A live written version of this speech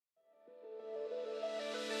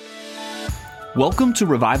Welcome to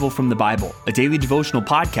Revival from the Bible, a daily devotional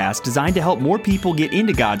podcast designed to help more people get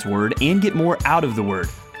into God's Word and get more out of the Word.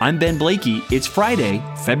 I'm Ben Blakey. It's Friday,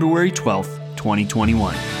 February 12th,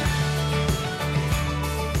 2021.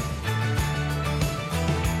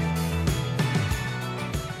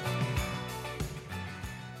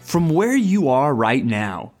 From where you are right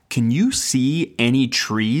now, can you see any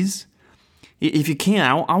trees? If you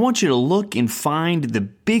can, I want you to look and find the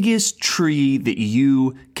biggest tree that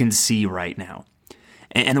you can see right now.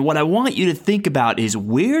 And what I want you to think about is,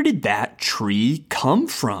 where did that tree come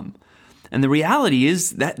from? And the reality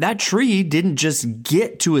is that that tree didn't just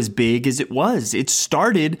get to as big as it was. It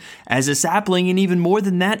started as a sapling, and even more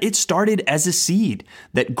than that, it started as a seed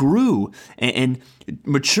that grew and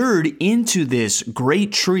matured into this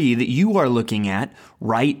great tree that you are looking at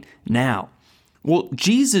right now. Well,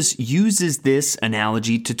 Jesus uses this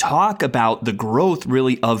analogy to talk about the growth,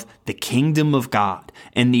 really, of the kingdom of God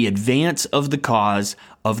and the advance of the cause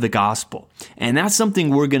of the gospel. And that's something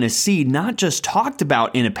we're going to see not just talked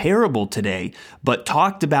about in a parable today, but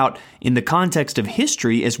talked about in the context of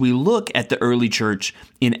history as we look at the early church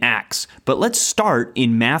in Acts. But let's start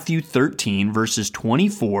in Matthew 13, verses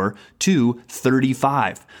 24 to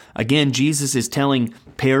 35. Again, Jesus is telling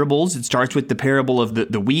parables. It starts with the parable of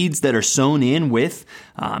the weeds that are sown in with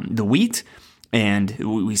the wheat. And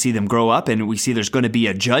we see them grow up, and we see there's going to be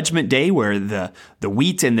a judgment day where the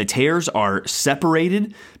wheat and the tares are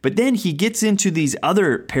separated. But then he gets into these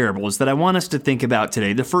other parables that I want us to think about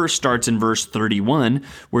today. The first starts in verse 31,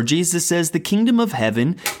 where Jesus says, "The kingdom of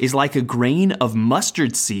heaven is like a grain of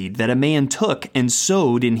mustard seed that a man took and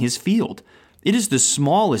sowed in his field. It is the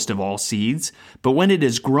smallest of all seeds, but when it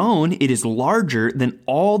is grown, it is larger than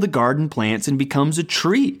all the garden plants and becomes a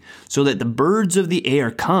tree, so that the birds of the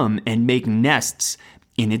air come and make nests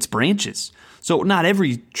in its branches." So not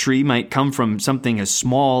every tree might come from something as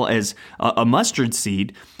small as a mustard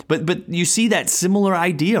seed, but you see that similar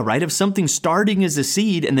idea, right, of something starting as a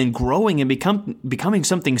seed and then growing and becoming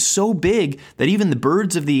something so big that even the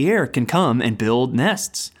birds of the air can come and build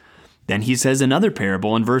nests. Then he says another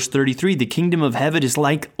parable in verse 33, "The kingdom of heaven is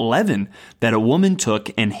like leaven that a woman took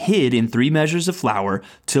and hid in 3 measures of flour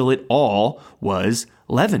till it all was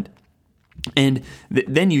leavened." And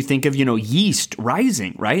then you think of, yeast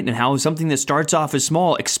rising, right? And how something that starts off as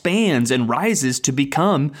small expands and rises to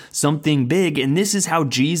become something big. And this is how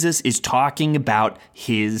Jesus is talking about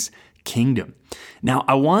his kingdom. Now,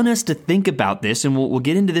 I want us to think about this, and we'll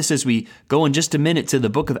get into this as we go in just a minute to the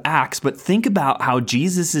book of Acts, but think about how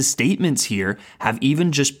Jesus' statements here have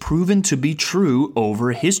even just proven to be true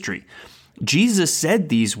over history. Jesus said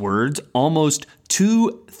these words almost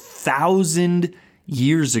 2,000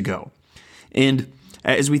 years ago. And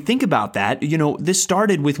as we think about that, this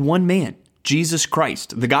started with one man, Jesus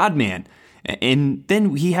Christ, the God-man. And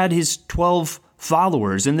then he had his 12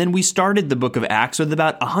 followers. And then we started the book of Acts with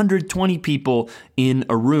about 120 people in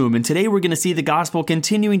a room. And today we're going to see the gospel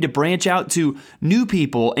continuing to branch out to new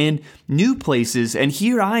people and new places. And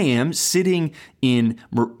here I am sitting in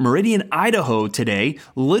Meridian, Idaho today,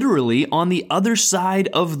 literally on the other side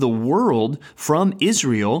of the world from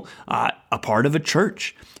Israel, a part of a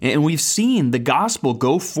church. And we've seen the gospel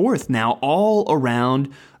go forth now all around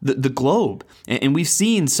the globe. And we've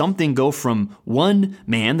seen something go from one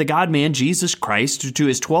man, the God-man, Jesus Christ, to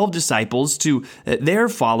his 12 disciples, to their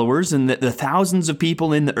followers and the thousands of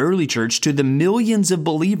people in the early church, to the millions of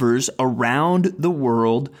believers around the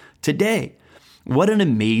world today. What an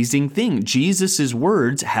amazing thing. Jesus'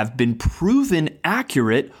 words have been proven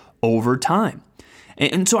accurate over time.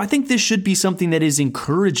 And so I think this should be something that is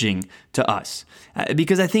encouraging to us,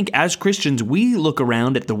 because I think as Christians, we look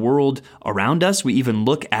around at the world around us. We even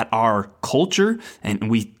look at our culture, and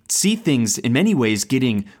we see things in many ways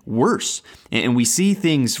getting worse. And we see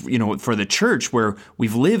things, for the church, where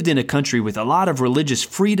we've lived in a country with a lot of religious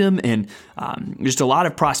freedom and just a lot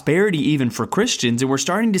of prosperity even for Christians. And we're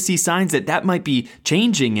starting to see signs that might be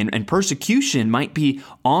changing, and persecution might be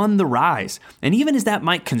on the rise. And even as that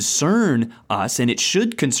might concern us, and it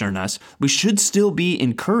should concern us, we should still be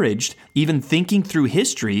encouraged, even thinking through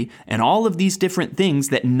history and all of these different things,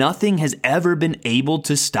 that nothing has ever been able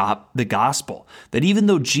to stop the gospel. That even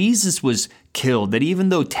though Jesus was killed, that even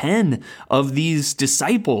though 10 of these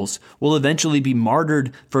disciples will eventually be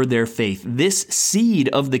martyred for their faith, this seed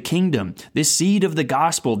of the kingdom, this seed of the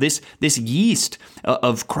gospel, this yeast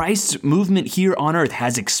of Christ's movement here on earth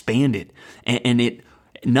has expanded, and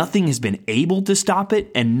nothing has been able to stop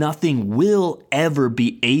it, and nothing will ever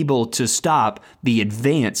be able to stop the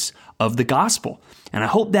advance of the gospel. And I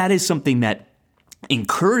hope that is something that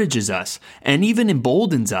encourages us and even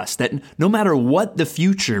emboldens us, that no matter what the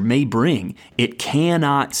future may bring, it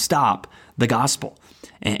cannot stop the gospel.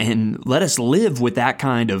 And let us live with that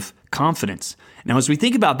kind of confidence. Now, as we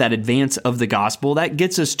think about that advance of the gospel, that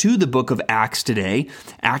gets us to the book of Acts today,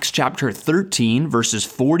 Acts chapter 13, verses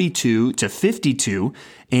 42 to 52.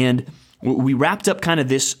 And we wrapped up kind of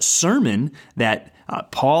this sermon that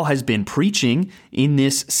Paul has been preaching in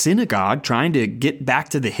this synagogue, trying to get back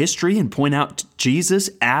to the history and point out Jesus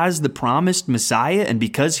as the promised Messiah. And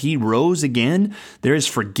because he rose again, there is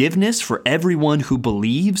forgiveness for everyone who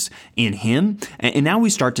believes in him. And now we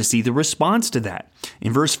start to see the response to that.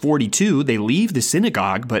 In verse 42, they leave the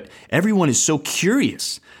synagogue, but everyone is so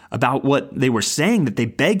curious about what they were saying that they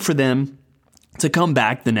beg for them to come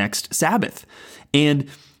back the next Sabbath. And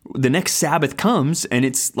the next Sabbath comes, and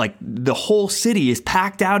it's like the whole city is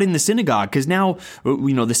packed out in the synagogue because now,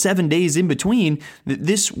 the 7 days in between,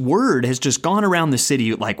 this word has just gone around the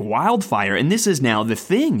city like wildfire, and this is now the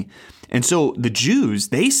thing. And so the Jews,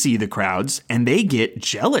 they see the crowds and they get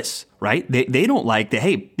jealous, right? They don't like that,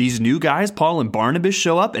 hey, these new guys, Paul and Barnabas,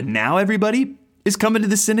 show up and now everybody is coming to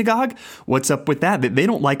the synagogue. What's up with that? They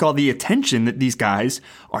don't like all the attention that these guys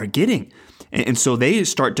are getting. And so they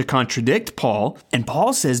start to contradict Paul. And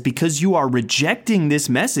Paul says, because you are rejecting this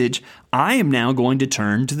message, I am now going to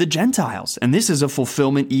turn to the Gentiles. And this is a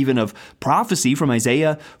fulfillment even of prophecy from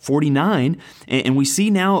Isaiah 49. And we see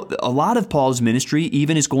now a lot of Paul's ministry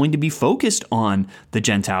even is going to be focused on the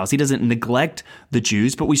Gentiles. He doesn't neglect the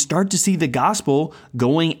Jews, but we start to see the gospel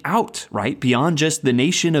going out, right? Beyond just the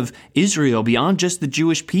nation of Israel, beyond just the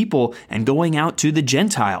Jewish people, and going out to the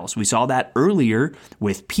Gentiles. We saw that earlier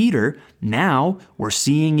with Peter. Now we're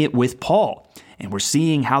seeing it with Paul. And we're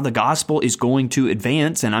seeing how the gospel is going to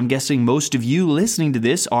advance. And I'm guessing most of you listening to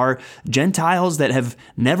this are Gentiles that have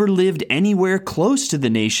never lived anywhere close to the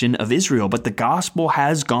nation of Israel, but the gospel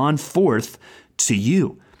has gone forth to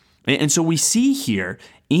you. And so we see here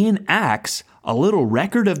in Acts a little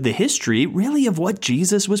record of the history, really, of what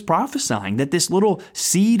Jesus was prophesying, that this little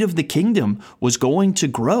seed of the kingdom was going to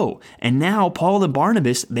grow. And now Paul and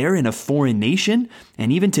Barnabas, they're in a foreign nation.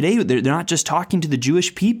 And even today, they're not just talking to the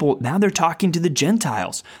Jewish people. Now they're talking to the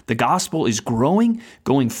Gentiles. The gospel is growing,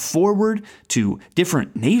 going forward to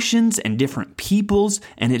different nations and different peoples.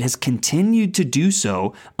 And it has continued to do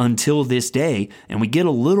so until this day. And we get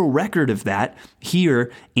a little record of that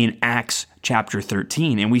here in Acts chapter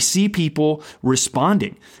 13. And we see people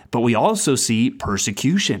responding, but we also see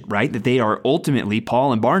persecution, right? That they are ultimately,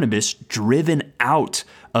 Paul and Barnabas, driven out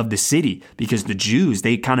of the city because the Jews,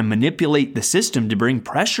 they kind of manipulate the system to bring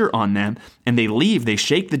pressure on them, and they leave, they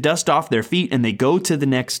shake the dust off their feet, and they go to the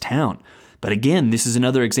next town. But again, this is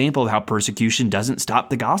another example of how persecution doesn't stop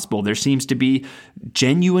the gospel. There seems to be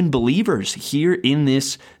genuine believers here in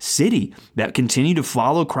this city that continue to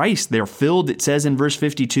follow Christ. They're filled, it says in verse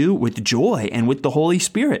 52, with joy and with the Holy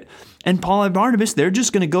Spirit. And Paul and Barnabas, they're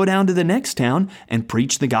just going to go down to the next town and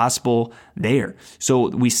preach the gospel there. So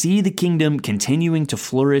we see the kingdom continuing to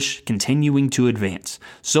flourish, continuing to advance.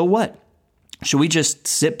 So what? Should we just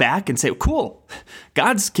sit back and say, cool,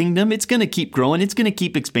 God's kingdom, it's going to keep growing, it's going to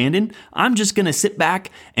keep expanding. I'm just going to sit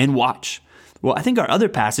back and watch. Well, I think our other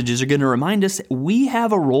passages are going to remind us we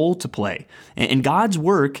have a role to play. And God's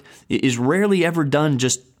work is rarely ever done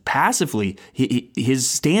just passively. His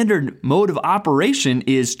standard mode of operation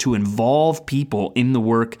is to involve people in the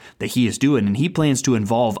work that he is doing. And he plans to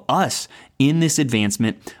involve us in this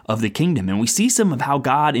advancement of the kingdom. And we see some of how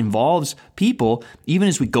God involves people even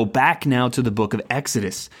as we go back now to the book of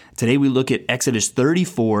Exodus. Today we look at Exodus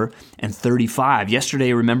 34 and 35.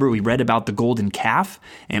 Yesterday, remember, we read about the golden calf,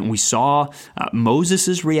 and we saw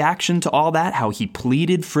Moses' reaction to all that, how he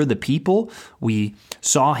pleaded for the people. We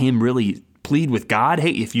saw him really plead with God, hey,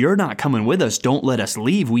 if you're not coming with us, don't let us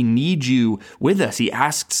leave. We need you with us. He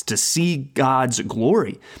asks to see God's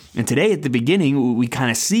glory. And today at the beginning, we kind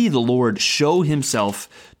of see the Lord show himself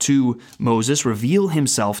to Moses, reveal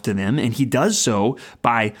himself to them. And he does so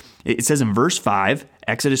by, it says in verse 5,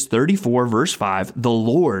 Exodus 34, verse 5, the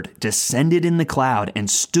Lord descended in the cloud and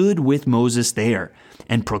stood with Moses there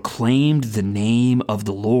and proclaimed the name of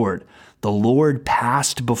the Lord. The Lord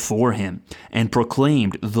passed before him and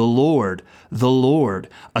proclaimed, the Lord,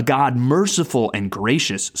 a God merciful and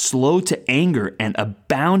gracious, slow to anger and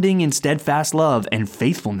abounding in steadfast love and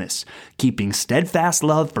faithfulness, keeping steadfast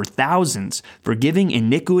love for thousands, forgiving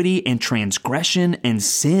iniquity and transgression and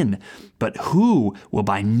sin, but who will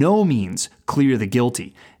by no means clear the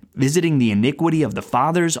guilty, visiting the iniquity of the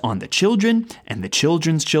fathers on the children and the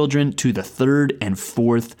children's children to the third and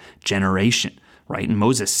fourth generation. Right? And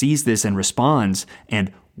Moses sees this and responds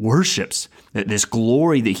and worships this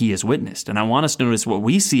glory that he has witnessed. And I want us to notice what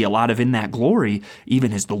we see a lot of in that glory,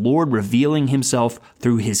 even as the Lord revealing himself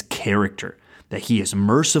through his character. that he is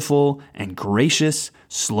merciful and gracious,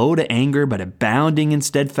 slow to anger, but abounding in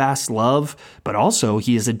steadfast love. But also,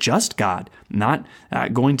 he is a just God, not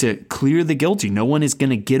going to clear the guilty. No one is going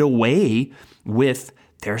to get away with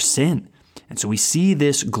their sin. And so we see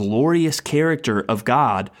this glorious character of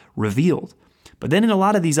God revealed. But then in a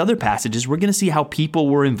lot of these other passages, we're going to see how people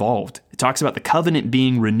were involved. It talks about the covenant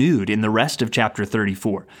being renewed in the rest of chapter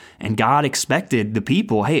 34. And God expected the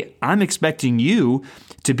people, hey, I'm expecting you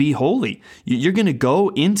to be holy. You're going to go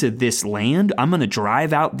into this land. I'm going to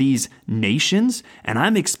drive out these nations, and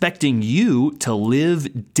I'm expecting you to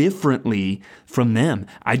live differently from them.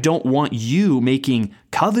 I don't want you making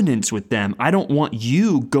covenants with them. I don't want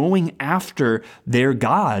you going after their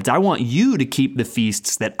gods. I want you to keep the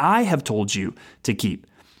feasts that I have told you to keep.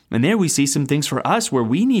 And there we see some things for us where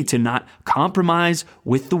we need to not compromise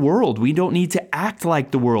with the world. We don't need to act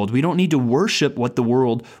like the world. We don't need to worship what the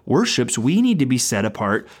world worships. We need to be set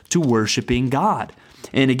apart to worshiping God.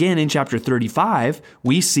 And again, in chapter 35,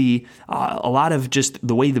 we see a lot of just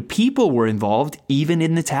the way the people were involved, even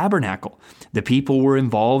in the tabernacle. The people were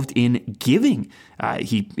involved in giving.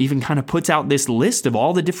 He even kind of puts out this list of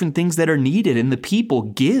all the different things that are needed, and the people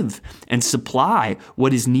give and supply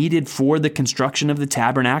what is needed for the construction of the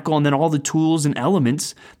tabernacle, and then all the tools and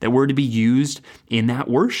elements that were to be used in that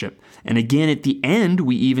worship. And again, at the end,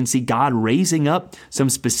 we even see God raising up some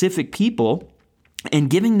specific people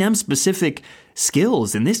and giving them specific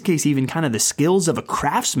skills, in this case, even kind of the skills of a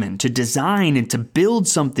craftsman to design and to build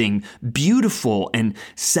something beautiful and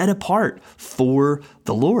set apart for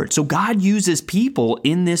the Lord. So God uses people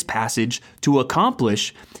in this passage to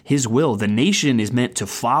accomplish his will. The nation is meant to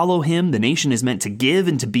follow him. The nation is meant to give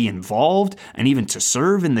and to be involved and even to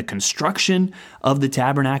serve in the construction of the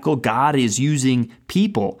tabernacle. God is using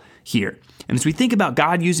people here. And as we think about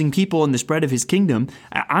God using people in the spread of his kingdom,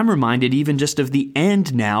 I'm reminded even just of the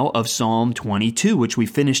end now of Psalm 22, which we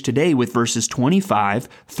finished today with verses 25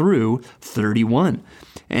 through 31.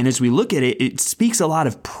 And as we look at it, it speaks a lot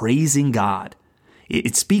of praising God.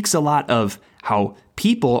 It speaks a lot of how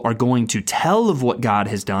people are going to tell of what God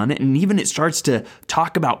has done. And even it starts to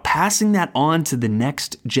talk about passing that on to the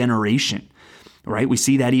next generation. Right? We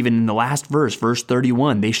see that even in the last verse, verse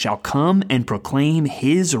 31, they shall come and proclaim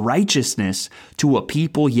his righteousness to a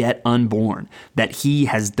people yet unborn, that he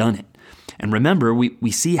has done it. And remember, we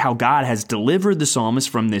see how God has delivered the psalmist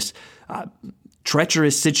from this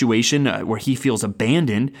treacherous situation where he feels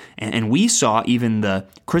abandoned. And we saw even the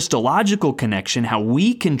Christological connection, how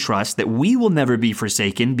we can trust that we will never be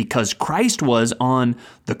forsaken because Christ was on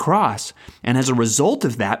the cross. And as a result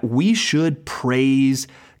of that, we should praise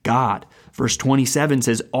God. Verse 27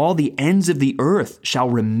 says, all the ends of the earth shall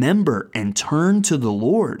remember and turn to the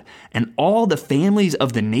Lord, and all the families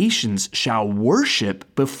of the nations shall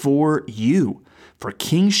worship before you. For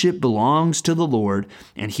kingship belongs to the Lord,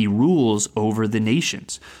 and he rules over the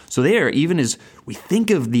nations. So there, even as we think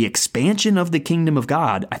of the expansion of the kingdom of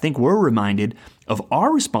God, I think we're reminded of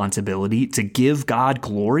our responsibility to give God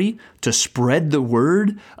glory, to spread the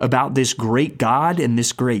word about this great God and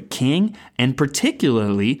this great King, and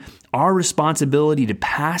particularly our responsibility to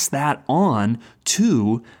pass that on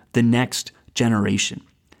to the next generation.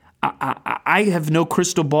 I have no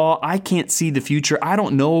crystal ball. I can't see the future. I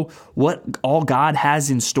don't know what all God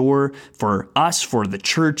has in store for us, for the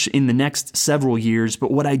church in the next several years.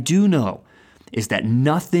 But what I do know is that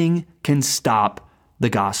nothing can stop the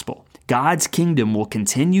gospel. God's kingdom will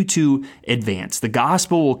continue to advance. The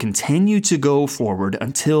gospel will continue to go forward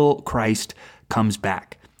until Christ comes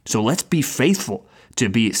back. So let's be faithful to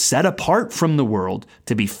be set apart from the world,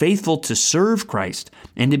 to be faithful to serve Christ,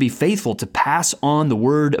 and to be faithful to pass on the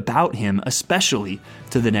word about him, especially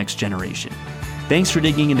to the next generation. Thanks for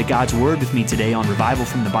digging into God's Word with me today on Revival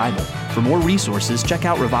from the Bible. For more resources, check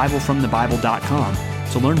out revivalfromthebible.com.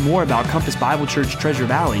 To learn more about Compass Bible Church Treasure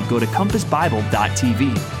Valley, go to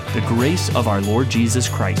compassbible.tv. The grace of our Lord Jesus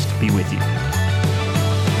Christ be with you.